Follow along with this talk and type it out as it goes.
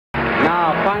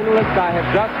Now, finalists, I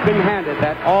have just been handed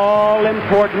that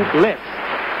all-important list.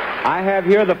 I have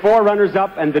here the 4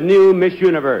 runners-up and the new Miss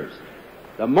Universe.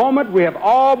 The moment we have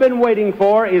all been waiting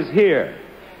for is here.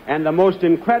 And the most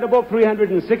incredible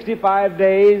 365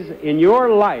 days in your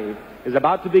life is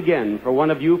about to begin for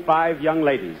one of you 5 young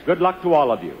ladies. Good luck to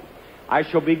all of you. I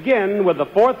shall begin with the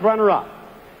 4th runner-up.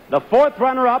 The 4th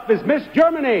runner-up is Miss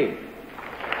Germany.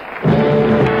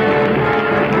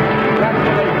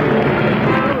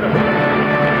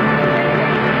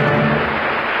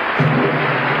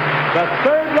 The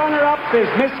 3rd runner-up is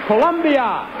Miss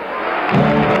Colombia.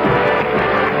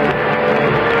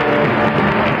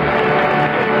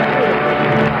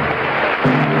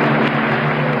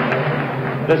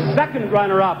 The 2nd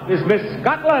runner-up is Miss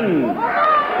Scotland.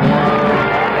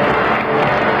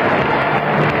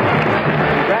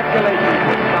 Congratulations,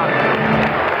 Miss Scotland.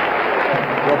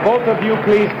 Will both of you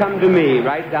please come to me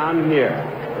right down here?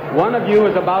 One of you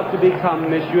is about to become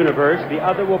Miss Universe. The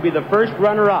other will be the 1st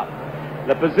runner-up.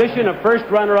 The position of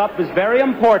 1st runner-up is very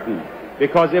important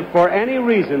because if for any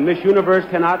reason Miss Universe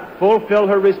cannot fulfill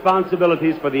her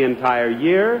responsibilities for the entire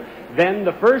year, then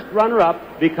the 1st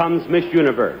runner-up becomes Miss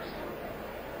Universe.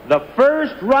 The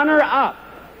 1st runner-up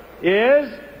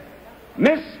is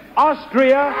Miss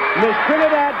Austria. Miss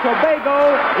Trinidad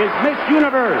Tobago is Miss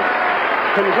Universe.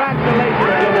 Congratulations,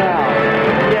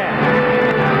 Janelle. Yes.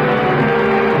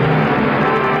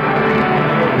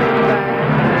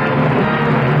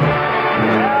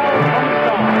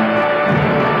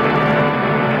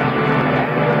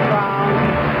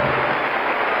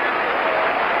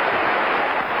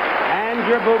 And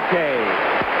your bouquet.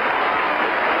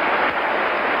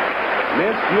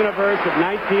 Miss Universe of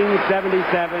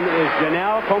 1977 is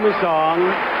Janelle Comisong,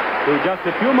 who just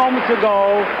a few moments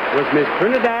ago was Miss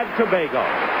Trinidad Tobago.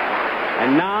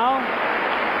 And now,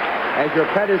 as your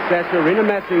predecessor, Rena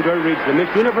Messinger, reads the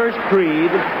Miss Universe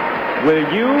Creed, will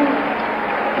you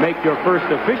make your first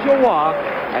official walk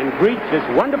and greet this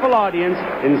wonderful audience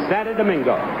in Santo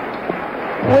Domingo?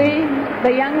 We,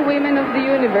 the young women of the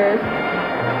universe,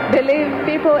 believe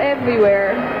people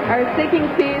everywhere are seeking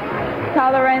peace,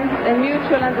 tolerance, and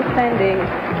mutual understanding.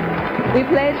 We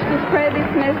pledge to spread this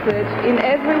message in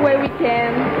every way we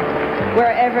can,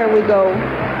 wherever we go.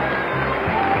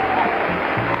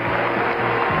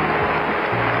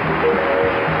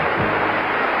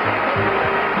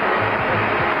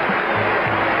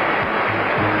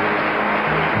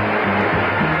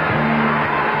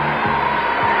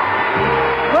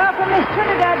 Welcome, Miss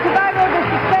Trinidad Tobago. The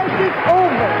suspense is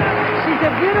over. She's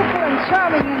a beautiful and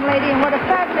charming young lady, and what a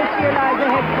fabulous year lies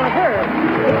ahead for her.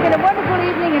 It's been a wonderful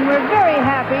evening, and we're very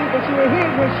happy that you were here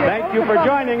to share. Thank you for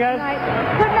joining us.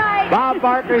 Good night. Bob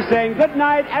Barker saying good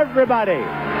night, everybody.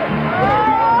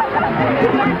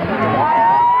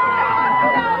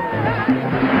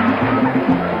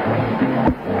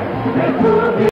 Oh.